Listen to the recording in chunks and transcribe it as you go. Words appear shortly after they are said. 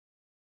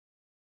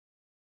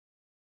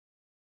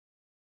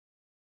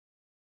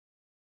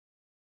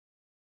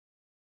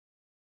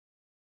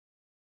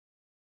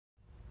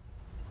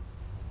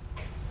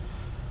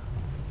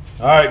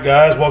Alright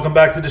guys, welcome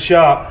back to the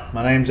shop.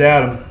 My name's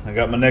Adam. I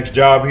got my next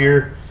job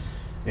here,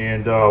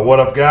 and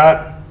what I've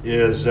got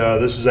is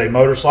this is a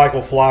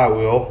motorcycle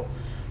flywheel,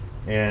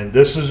 and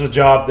this is a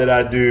job that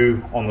I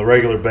do on the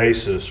regular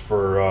basis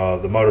for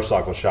the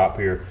motorcycle shop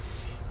here.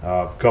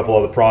 A couple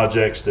other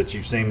projects that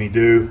you've seen me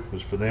do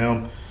was for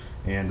them,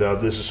 and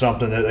this is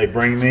something that they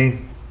bring me,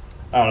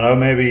 I don't know,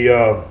 maybe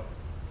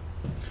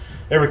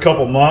every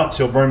couple months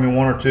he'll bring me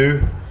one or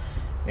two,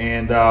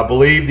 and I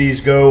believe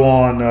these go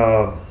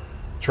on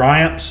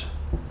Triumphs,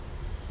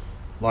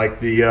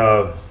 like the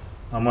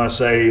I'm gonna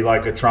say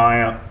like a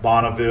Triumph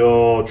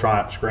Bonneville,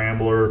 Triumph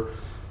Scrambler,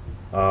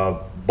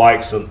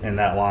 bikes in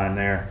that line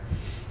there.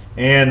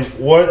 And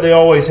what they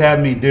always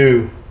have me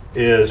do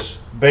is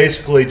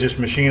basically just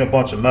machine a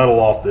bunch of metal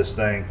off this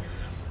thing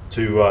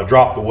to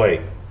drop the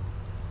weight.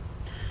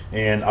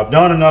 And I've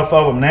done enough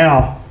of them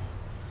now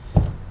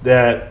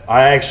that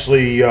I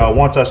actually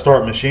once I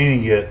start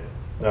machining it,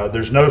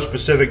 there's no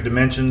specific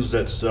dimensions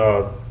that's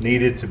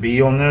needed to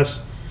be on this.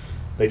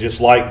 They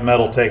just like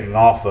metal taking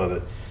off of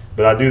it.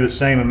 But I do the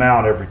same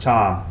amount every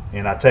time,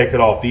 and I take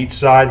it off each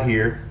side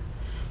here,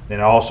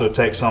 and I also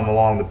take some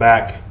along the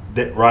back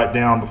right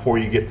down before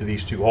you get to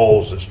these two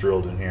holes that's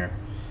drilled in here.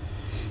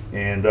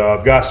 And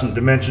I've got some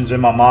dimensions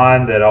in my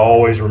mind that I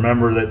always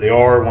remember that they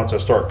are once I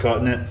start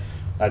cutting it.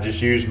 I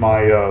just use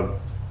my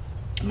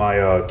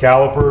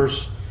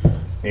calipers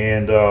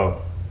and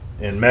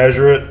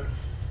measure it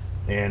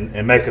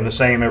and make them the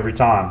same every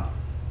time.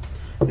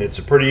 It's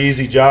a pretty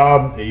easy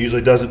job. It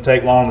usually doesn't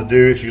take long to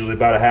do. It's usually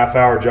about a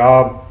half-hour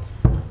job,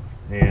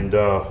 and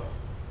we're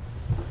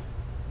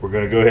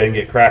going to go ahead and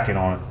get cracking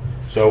on it.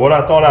 So what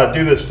I thought I'd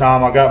do this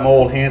time, I got my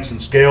old Hansen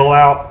scale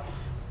out.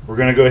 We're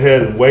going to go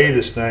ahead and weigh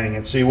this thing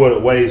and see what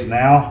it weighs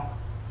now,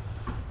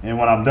 and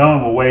when I'm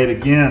done we'll weigh it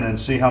again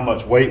and see how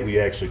much weight we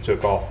actually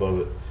took off of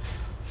it.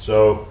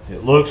 So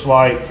it looks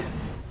like,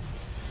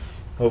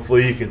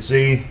 hopefully you can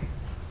see,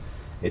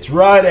 it's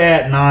right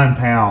at 9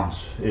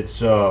 pounds.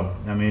 It's I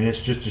mean, it's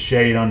just a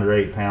shade under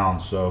 8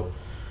 pounds. So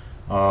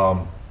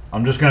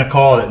I'm just going to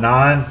call it at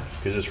 9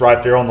 because it's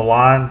right there on the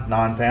line,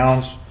 9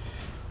 pounds.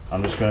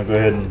 I'm just going to go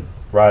ahead and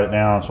write it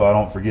down so I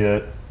don't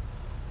forget.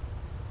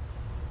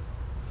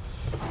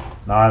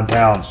 9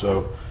 pounds.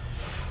 So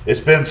it's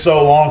been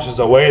so long since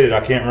I weighed it,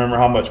 I can't remember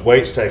how much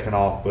weight's taken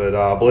off, but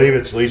I believe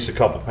it's at least a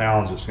couple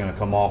pounds that's going to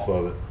come off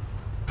of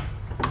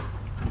it.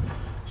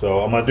 So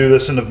I'm going to do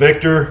this in the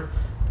Victor.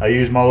 I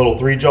use my little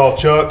 3-jaw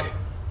chuck,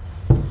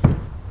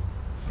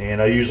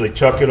 and I usually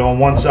chuck it on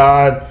one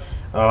side.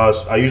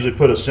 I usually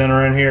put a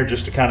center in here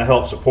just to kind of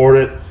help support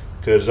it,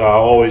 because I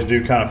always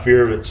do kind of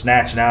fear of it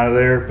snatching out of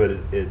there, but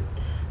it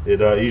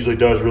usually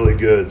does really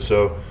good.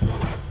 So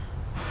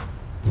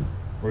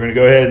we're going to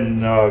go ahead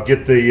and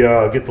get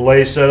the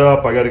lathe set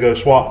up. I got to go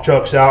swap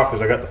chucks out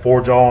because I got the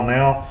 4-jaw on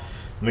now.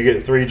 Let me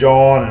get the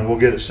 3-jaw on and we'll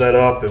get it set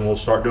up and we'll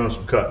start doing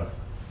some cutting.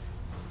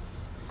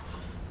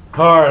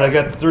 All right, I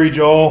got the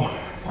 3-jaw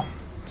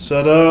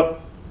set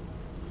up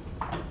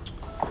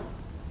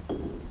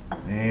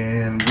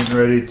and getting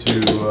ready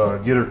to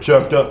get her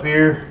chucked up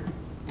here.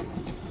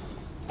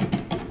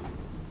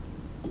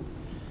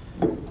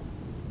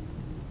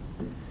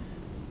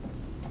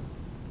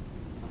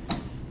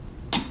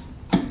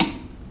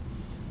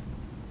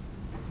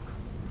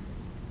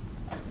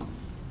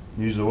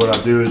 Usually what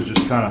I do is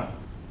just kind of,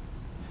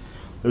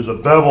 there's a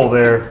bevel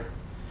there,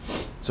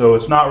 so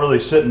it's not really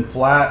sitting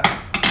flat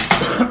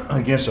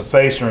against a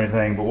face or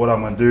anything, but what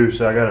I'm going to do,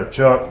 so I got her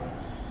chucked,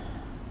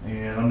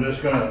 and I'm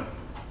just going to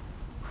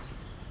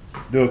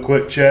do a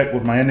quick check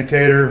with my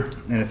indicator,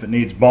 and if it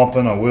needs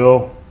bumping I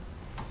will.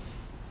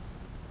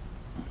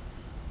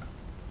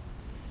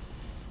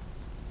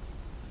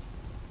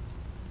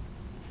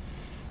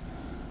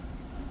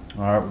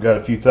 Alright, we've got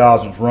a few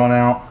thousandths run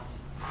out,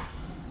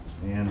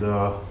 and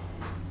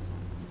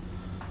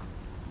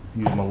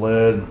use my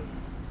lead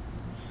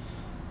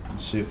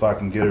and see if I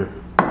can get her.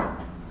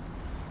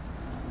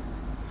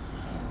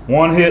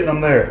 One hit and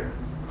I'm there.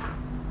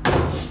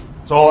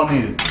 That's all I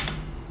needed.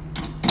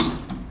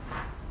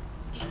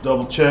 Just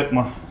double check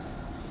my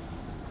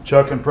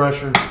chucking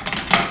pressure,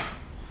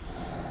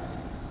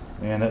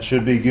 and that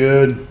should be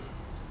good.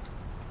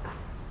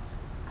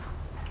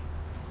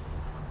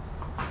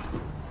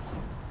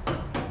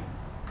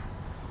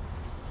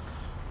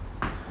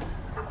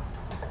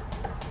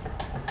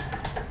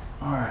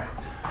 Alright.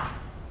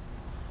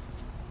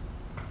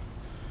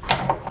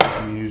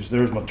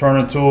 There's my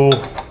turning tool,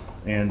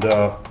 and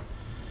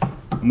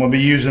I'm going to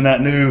be using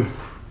that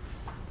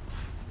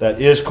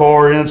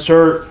is-car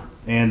insert,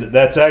 and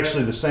that's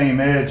actually the same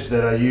edge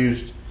that I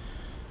used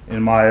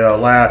in my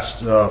last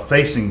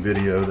facing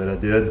video that I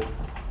did.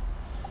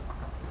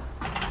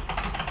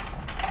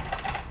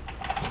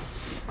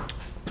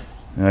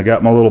 And I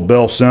got my little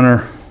bell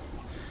center.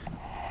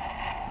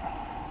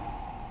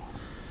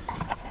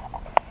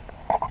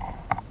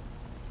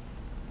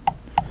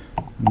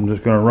 I'm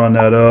just going to run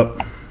that up.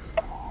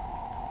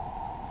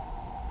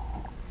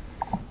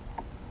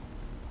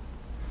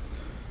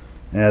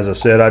 And as I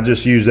said, I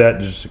just use that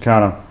just to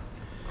kind of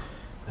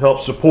help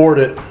support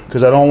it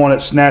because I don't want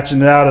it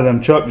snatching it out of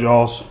them chuck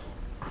jaws.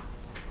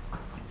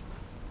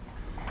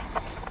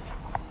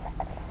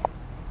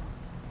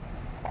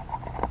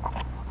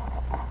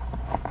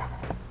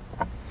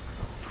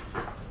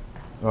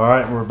 All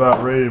right, we're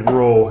about ready to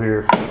roll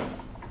here.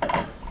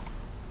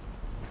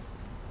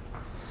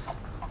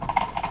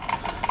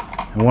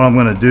 And what I'm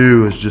going to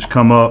do is just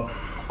come up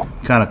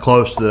kind of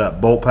close to that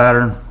bolt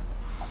pattern.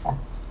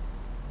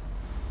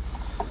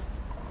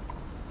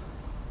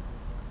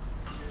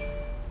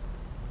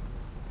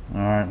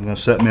 Alright, I'm going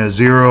to set me a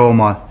 0 on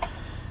my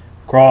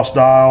cross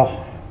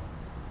dial.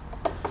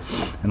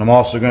 And I'm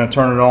also going to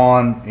turn it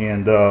on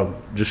and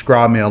just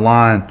scribe me a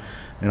line.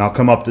 And I'll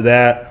come up to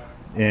that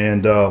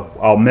and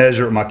I'll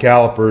measure it with my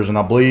calipers. And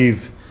I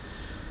believe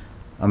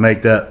I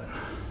make that,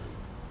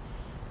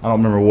 I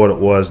don't remember what it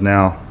was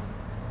now.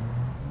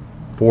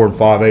 4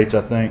 5/8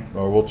 I think,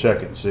 or we'll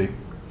check it and see.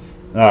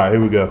 Alright, here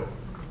we go.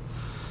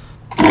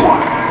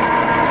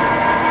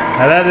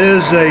 Now that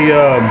is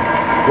a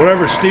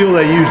whatever steel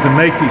they use to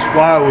make these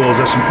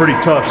flywheels, that's some pretty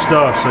tough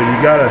stuff, so you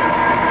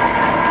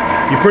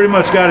pretty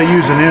much gotta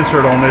use an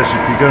insert on this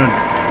if you're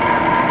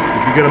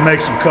gonna make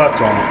some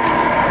cuts on it.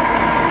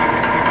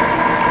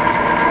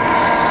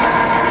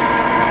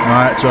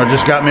 Alright, so I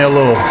just got me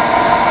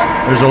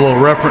there's a little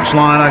reference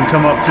line I can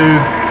come up to,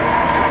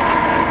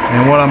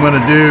 and what I'm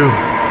gonna do,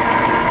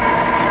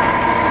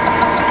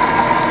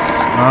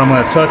 I'm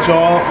going to touch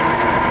off.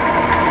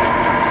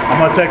 I'm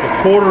going to take a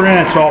 1/4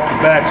 inch off the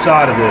back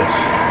side of this.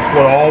 That's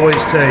what I always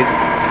take.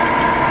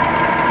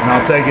 And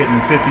I'll take it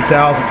in 50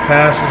 thousandths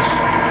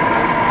passes.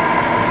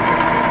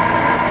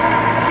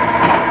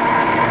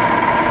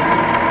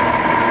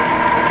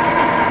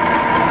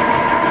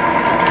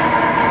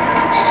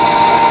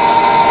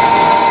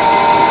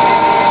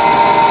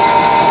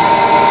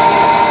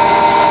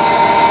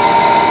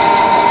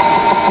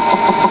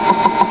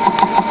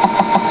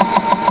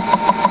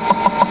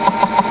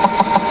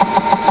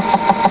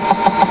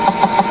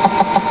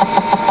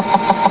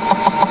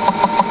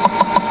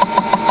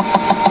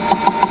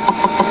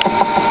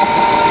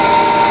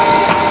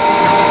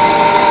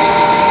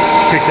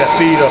 That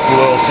feed up a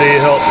little, see,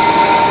 it help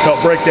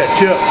break that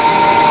chip.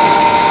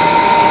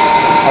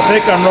 I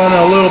think I'm running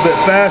a little bit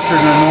faster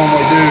than I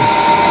normally do.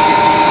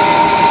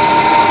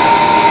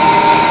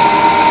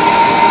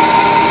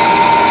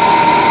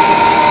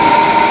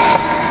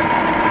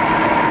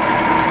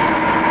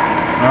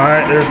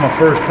 Alright, there's my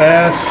first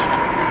pass.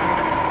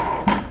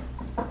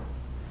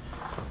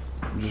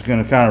 I'm just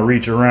going to kind of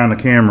reach around the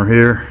camera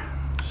here,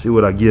 see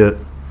what I get.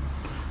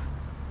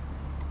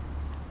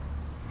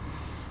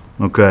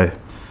 Okay.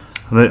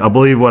 I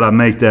believe what I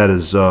make that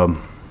is 3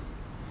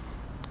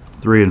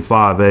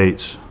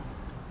 5/8.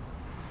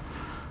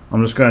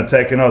 I'm just going to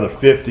take another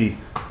 50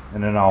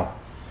 and then I'll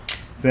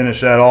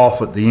finish that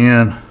off at the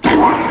end.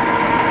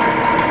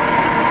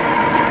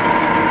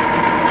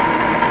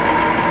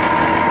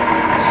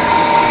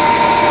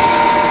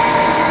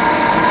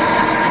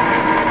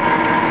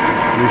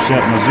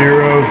 Reset my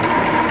 0.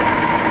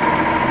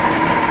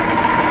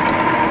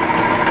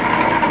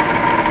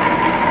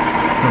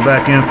 Come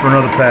back in for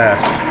another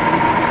pass.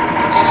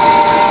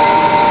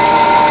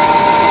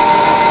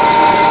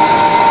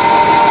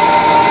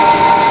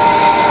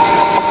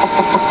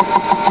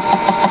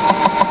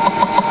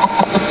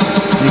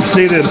 You can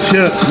see them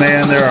chips,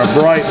 man, they're a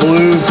bright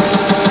blue.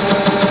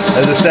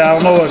 As I said, I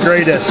don't know what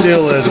grade that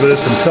steel is, but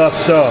it's some tough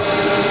stuff.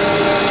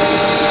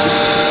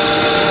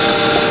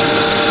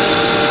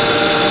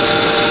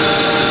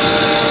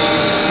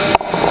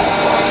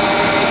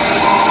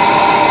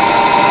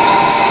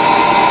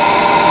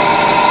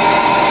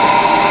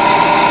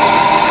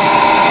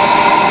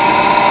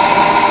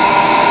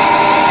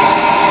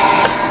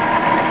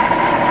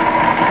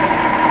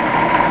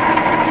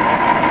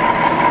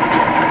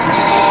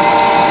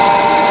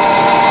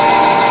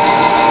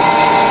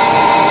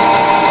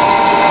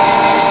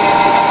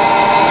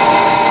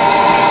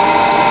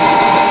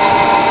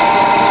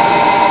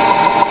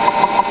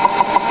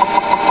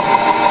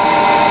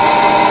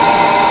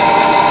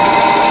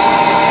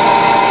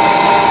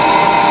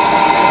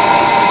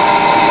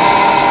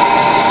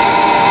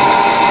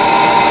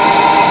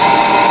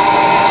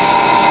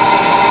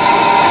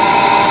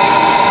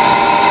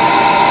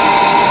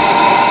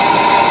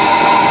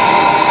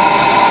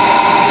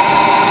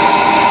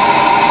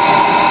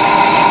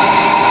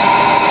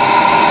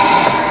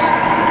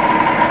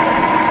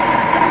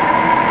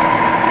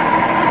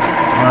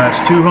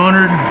 That's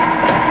 200.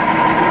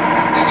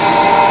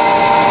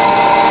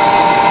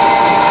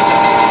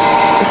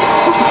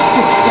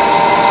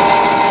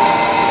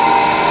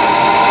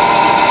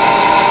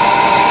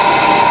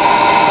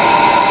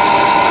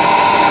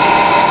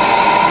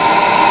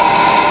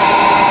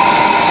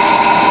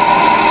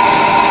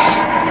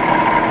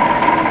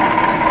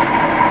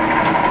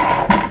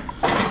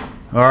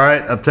 All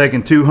right, I've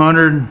taken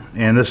 200,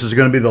 and this is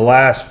going to be the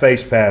last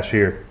face pass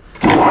here.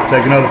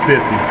 Take another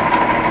 50.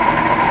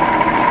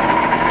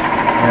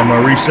 I'm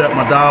going to reset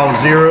my dial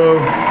to 0,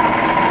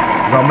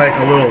 because I'll make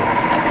a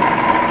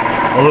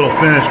little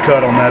finish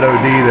cut on that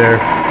OD there.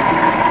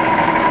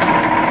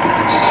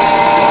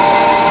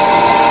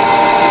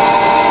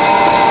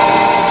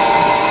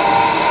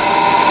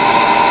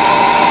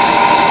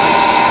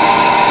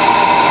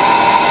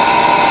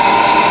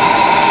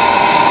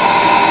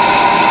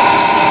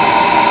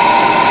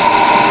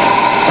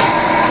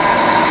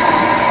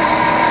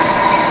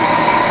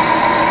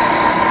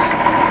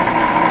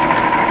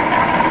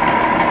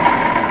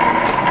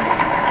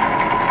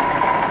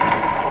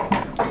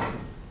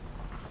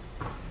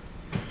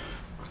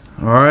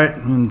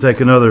 take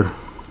another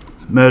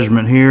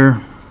measurement here.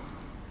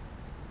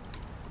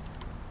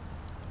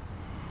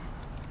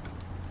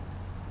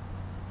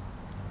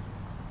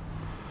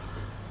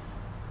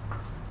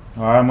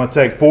 All right, I'm going to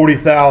take 40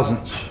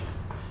 thousandths,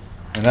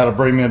 and that'll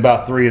bring me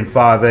about 3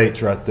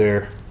 5/8 right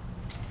there.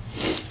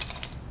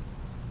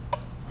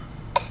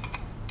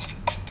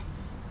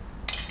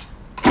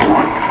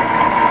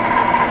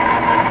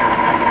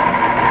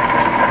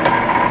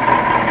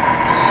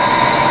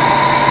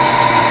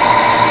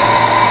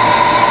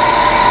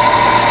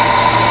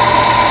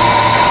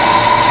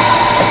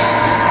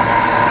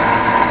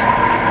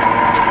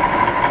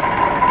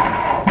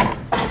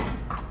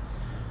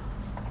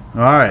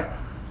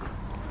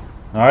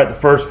 All right, the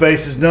first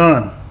face is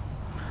done.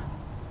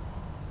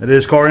 It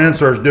is car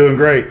insert's doing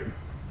great.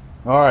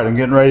 All right, I'm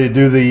getting ready to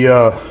do the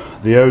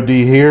OD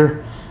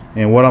here,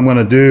 and what I'm going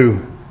to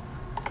do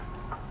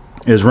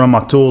is run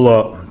my tool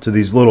up to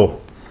these little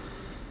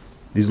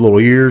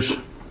ears,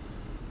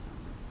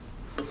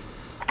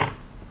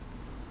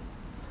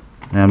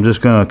 and I'm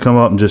just going to come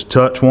up and just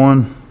touch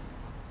one.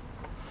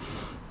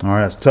 All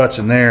right, it's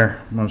touching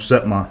there. I'm going to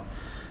set my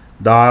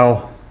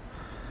dial.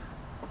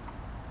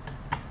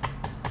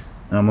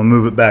 And I'm going to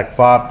move it back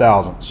 5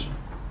 thousandths.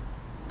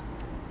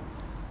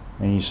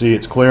 And you see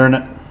it's clearing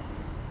it.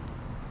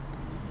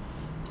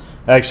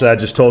 Actually, I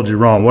just told you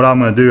wrong. What I'm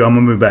going to do, I'm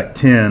going to move back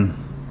 10.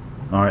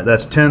 All right,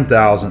 that's 10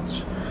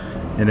 thousandths.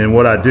 And then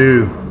what I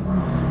do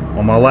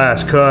on my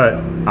last cut,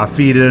 I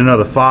feed it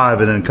another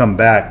 5 and then come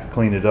back to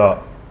clean it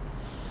up.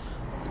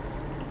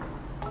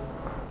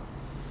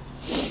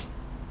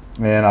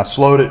 And I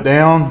slowed it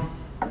down.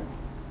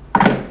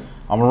 I'm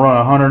going to run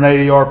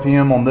 180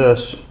 RPM on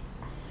this.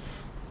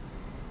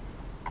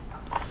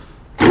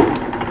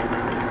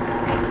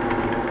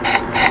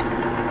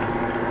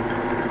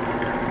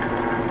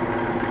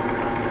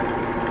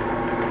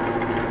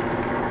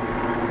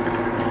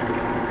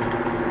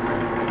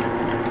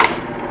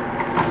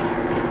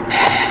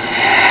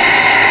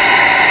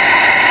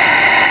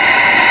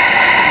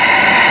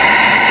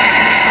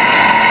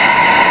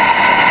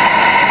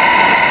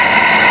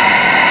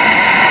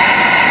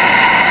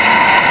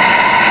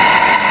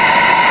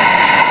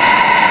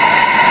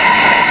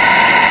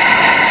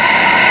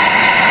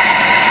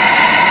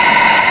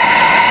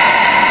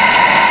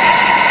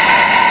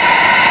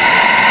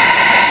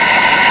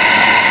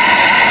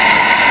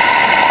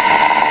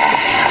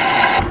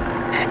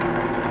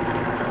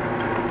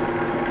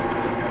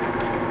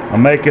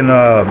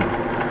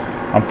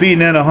 I'm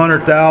feeding in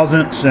 100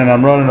 thousandths, and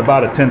I'm running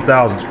about a 10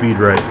 thousandths feed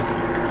rate.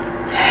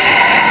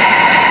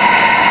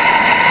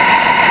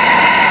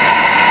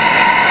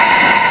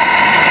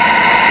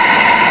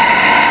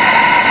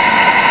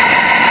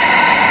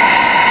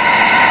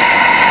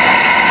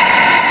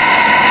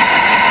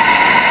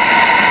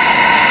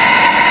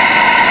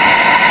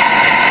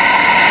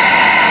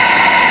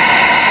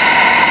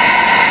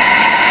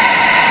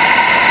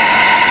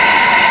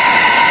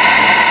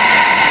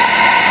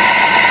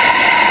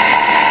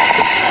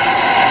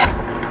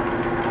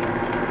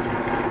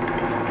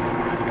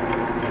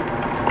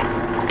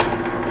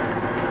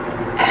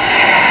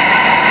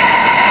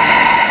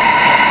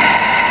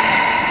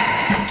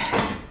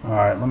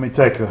 Let me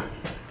take a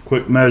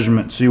quick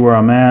measurement, see where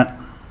I'm at.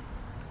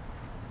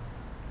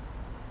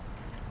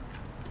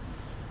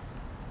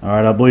 All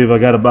right, I believe I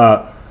got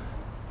about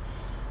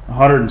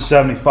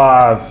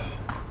 175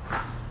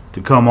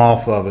 to come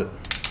off of it.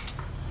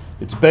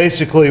 It's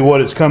basically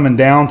what it's coming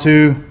down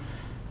to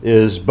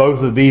is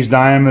both of these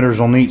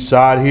diameters on each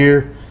side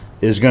here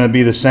is going to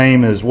be the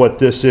same as what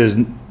this is,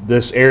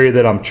 this area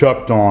that I'm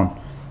chucked on.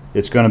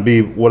 It's going to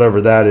be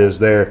whatever that is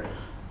there.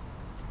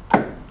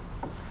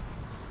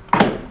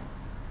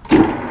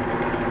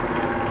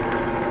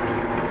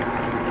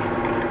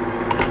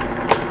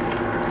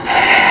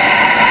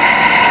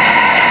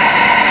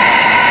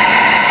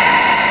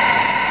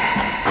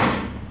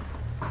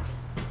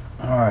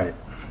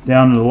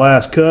 Down to the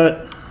last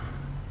cut.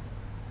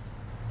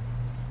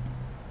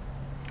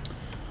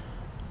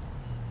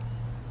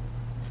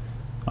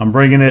 I'm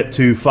bringing it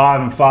to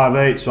 5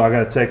 5/8, so I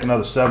got to take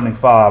another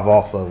 75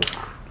 off of it.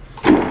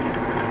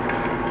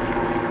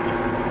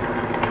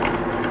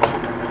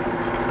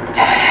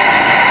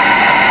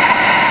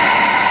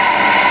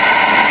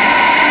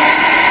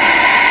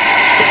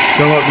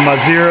 Come up to my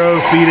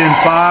 0, feed in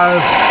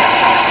 5,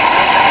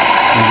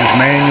 and just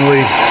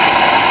manually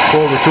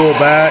pull the tool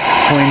back,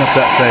 clean up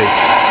that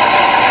face.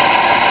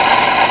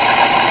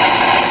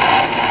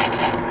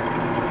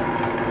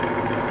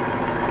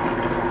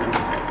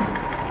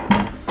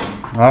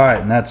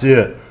 Alright, and that's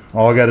it.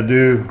 All I got to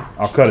do,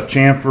 I'll cut a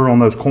chamfer on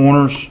those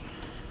corners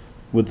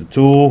with the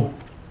tool.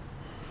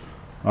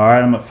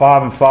 Alright, I'm at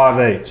 5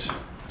 5/8.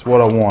 That's what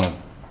I wanted.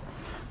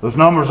 Those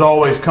numbers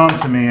always come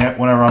to me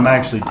whenever I'm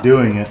actually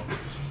doing it.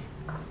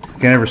 I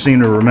can't ever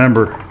seem to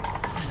remember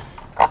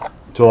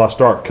until I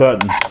start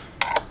cutting.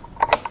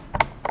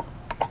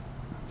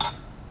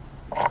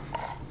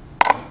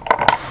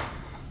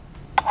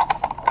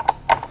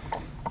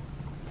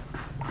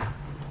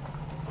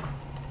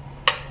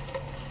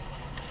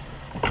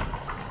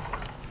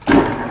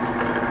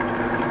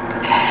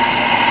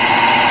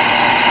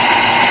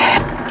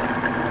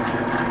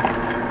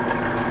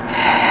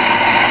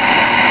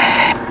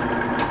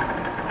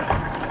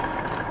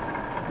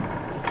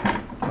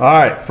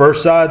 Alright,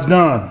 first side's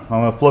done. I'm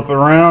going to flip it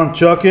around,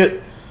 chuck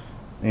it,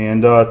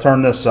 and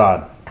turn this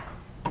side.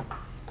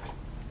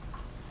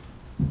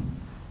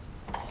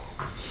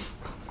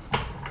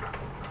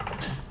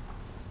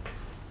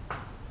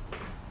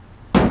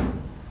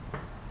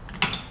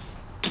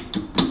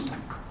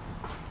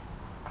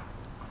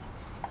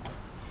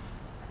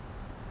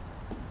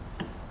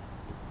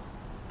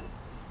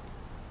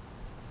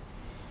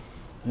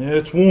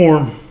 It's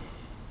warm.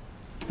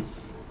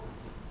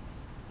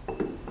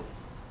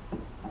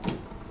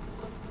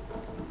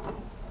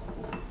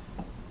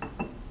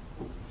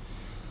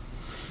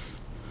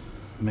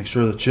 Make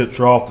sure the chips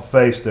are off the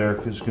face there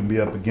because it's going to be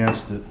up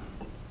against it.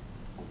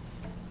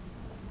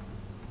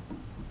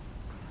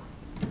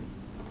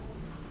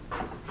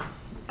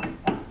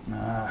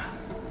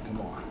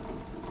 Come on.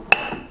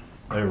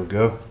 There we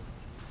go.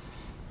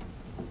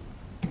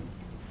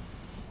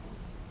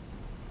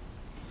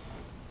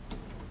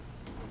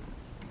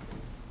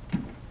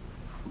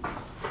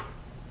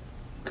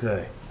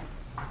 Okay.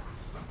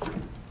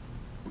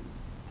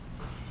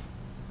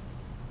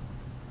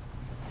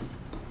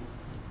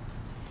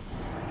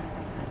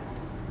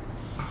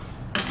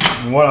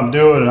 And what I'm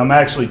doing, I'm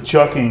actually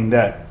chucking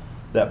that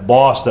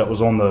boss that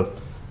was on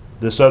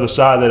this other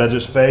side that I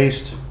just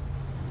faced.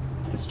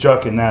 It's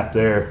chucking that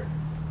there.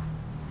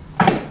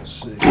 Let's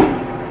see.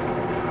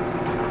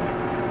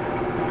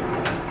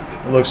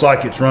 It looks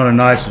like it's running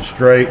nice and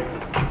straight.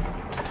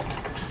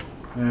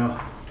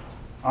 Now,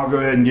 I'll go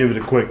ahead and give it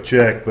a quick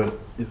check, but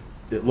if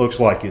it looks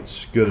like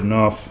it's good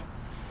enough.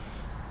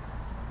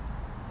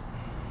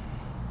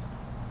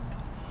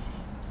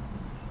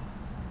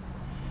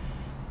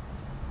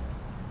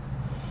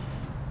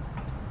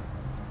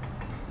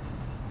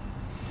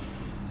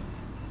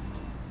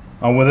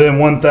 I'm within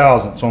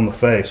 1/1000ths on the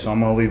face, so I'm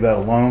going to leave that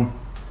alone.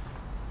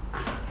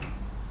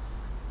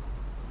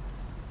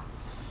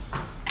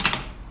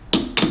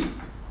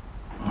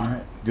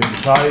 Alright, good and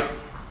tight.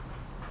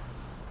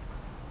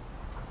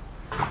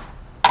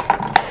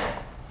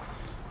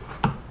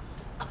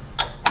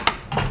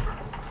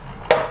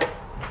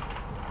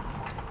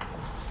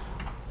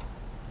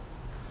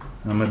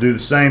 I'm going to do the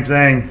same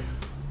thing.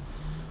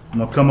 I'm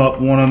going to come up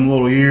one of them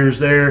little ears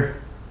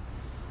there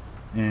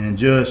and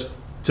just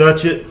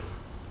touch it.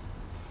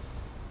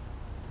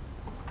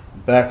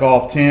 Back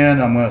off 10.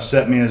 I'm going to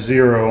set me a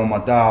 0 on my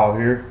dial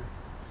here.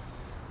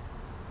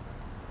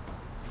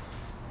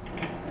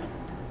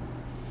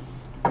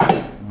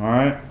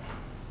 Alright.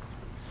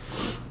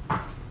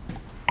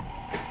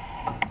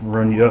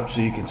 Run you up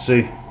so you can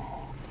see.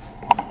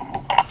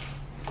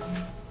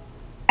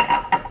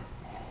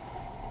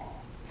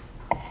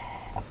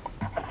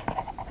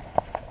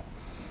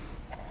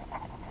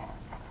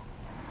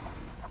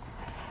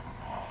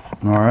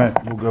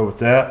 Alright, we'll go with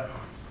that.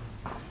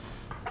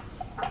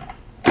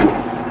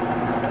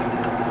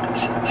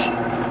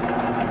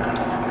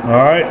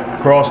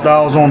 Alright, cross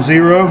dial's on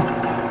 0.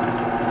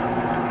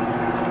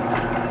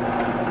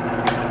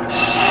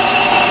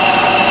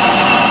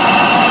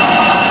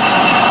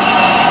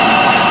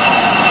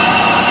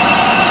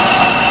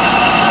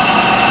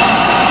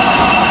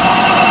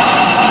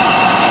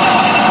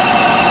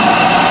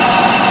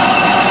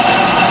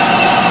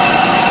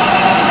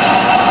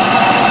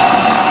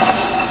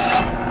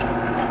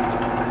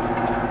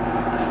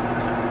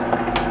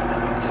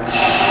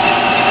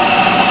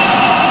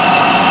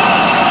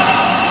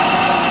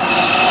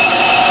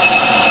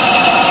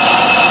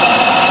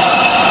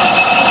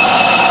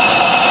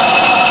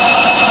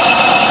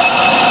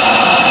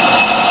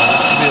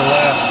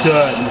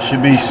 Cut, it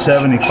should be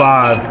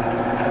 75.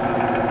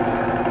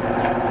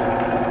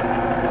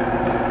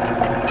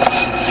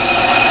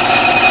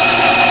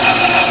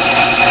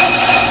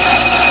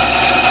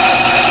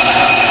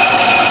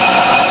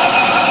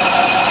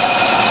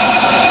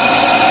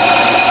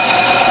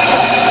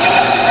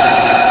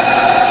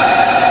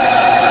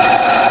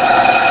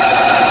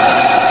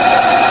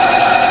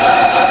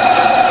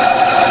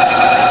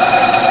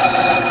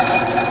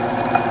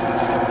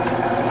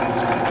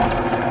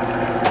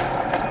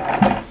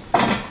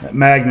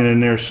 Magnet in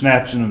there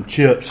snatching them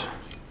chips.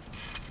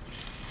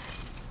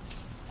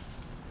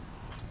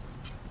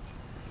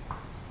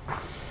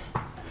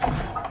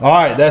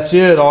 Alright, that's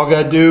it. All I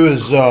got to do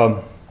is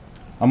I'm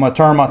going to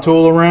turn my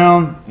tool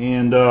around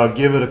and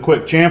give it a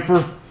quick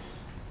chamfer,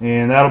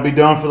 and that'll be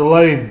done for the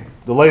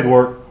lathe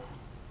work.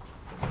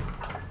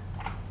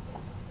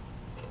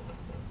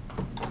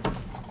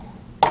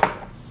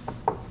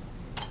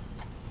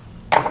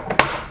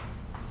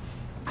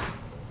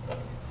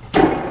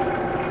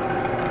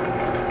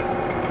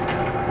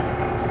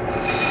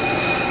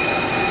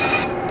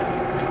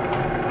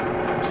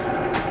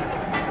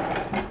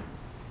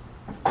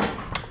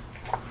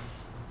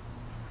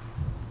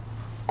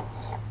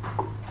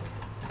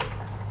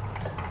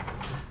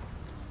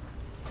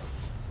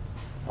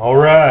 All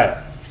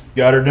right,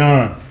 got her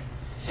done.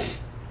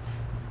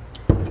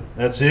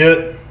 That's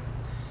it.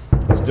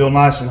 Still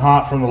nice and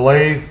hot from the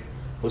lathe.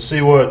 Let's see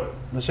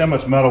how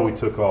much metal we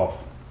took off.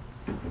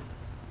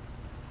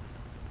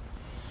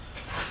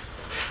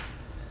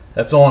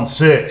 That's on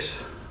 6.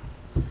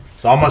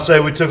 So I'm gonna say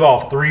we took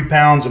off 3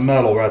 pounds of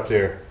metal right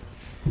there.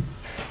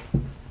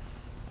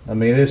 I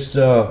mean, it's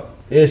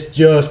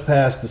just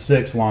past the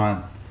 6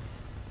 line.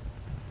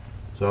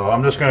 So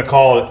I'm just gonna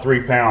call it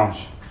 3 pounds.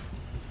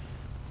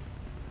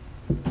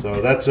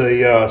 So that's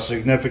a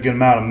significant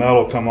amount of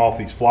metal come off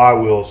these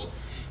flywheels.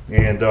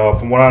 And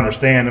from what I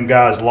understand, them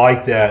guys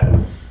like that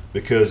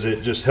because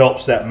it just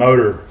helps that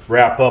motor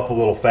wrap up a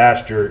little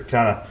faster.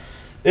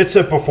 It's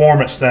a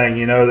performance thing,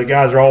 you know. The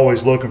guys are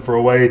always looking for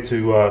a way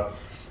to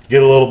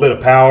get a little bit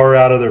of power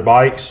out of their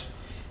bikes.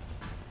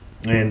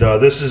 And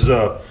this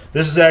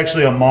is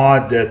actually a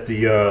mod that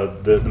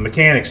the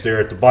mechanics there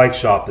at the bike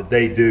shop that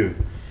they do.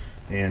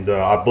 And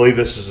I believe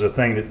this is a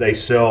thing that they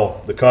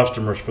sell the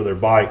customers for their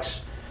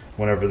bikes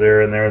whenever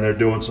they're in there and they're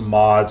doing some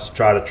mods to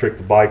try to trick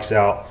the bikes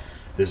out.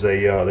 Is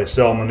they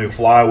sell them a new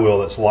flywheel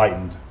that's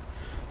lightened.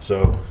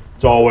 So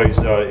it's always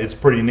it's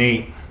pretty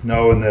neat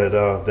knowing that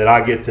that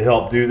I get to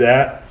help do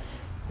that,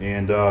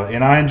 and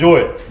I enjoy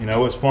it. You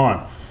know, it's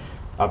fun.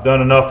 I've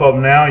done enough of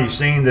them now. You've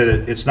seen that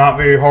it's not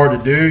very hard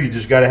to do. You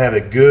just got to have a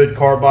good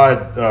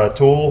carbide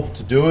tool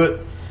to do it.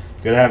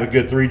 You got to have a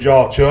good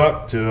 3-jaw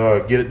chuck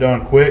to get it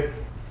done quick,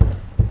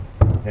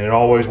 and it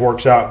always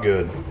works out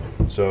good.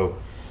 So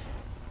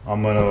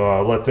I'm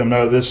gonna let them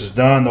know this is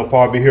done. They'll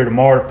probably be here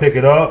tomorrow to pick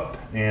it up,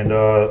 and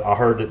I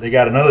heard that they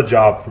got another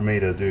job for me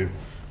to do,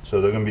 so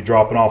they're gonna be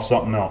dropping off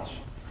something else.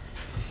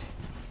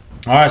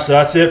 All right, so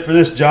that's it for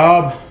this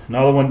job.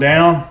 Another one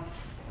down.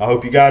 I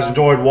hope you guys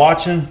enjoyed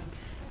watching.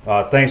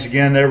 Thanks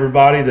again to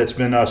everybody that's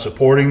been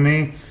supporting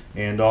me,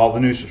 and all the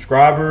new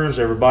subscribers,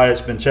 everybody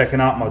that's been checking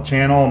out my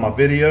channel and my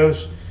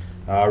videos.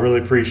 I really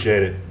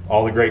appreciate it.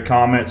 All the great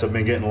comments, I've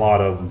been getting a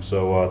lot of them.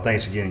 So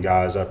thanks again,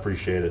 guys. I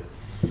appreciate it.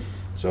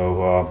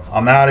 So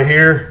I'm out of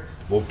here.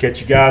 We'll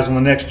catch you guys on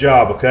the next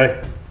job,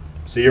 okay?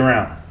 See you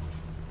around.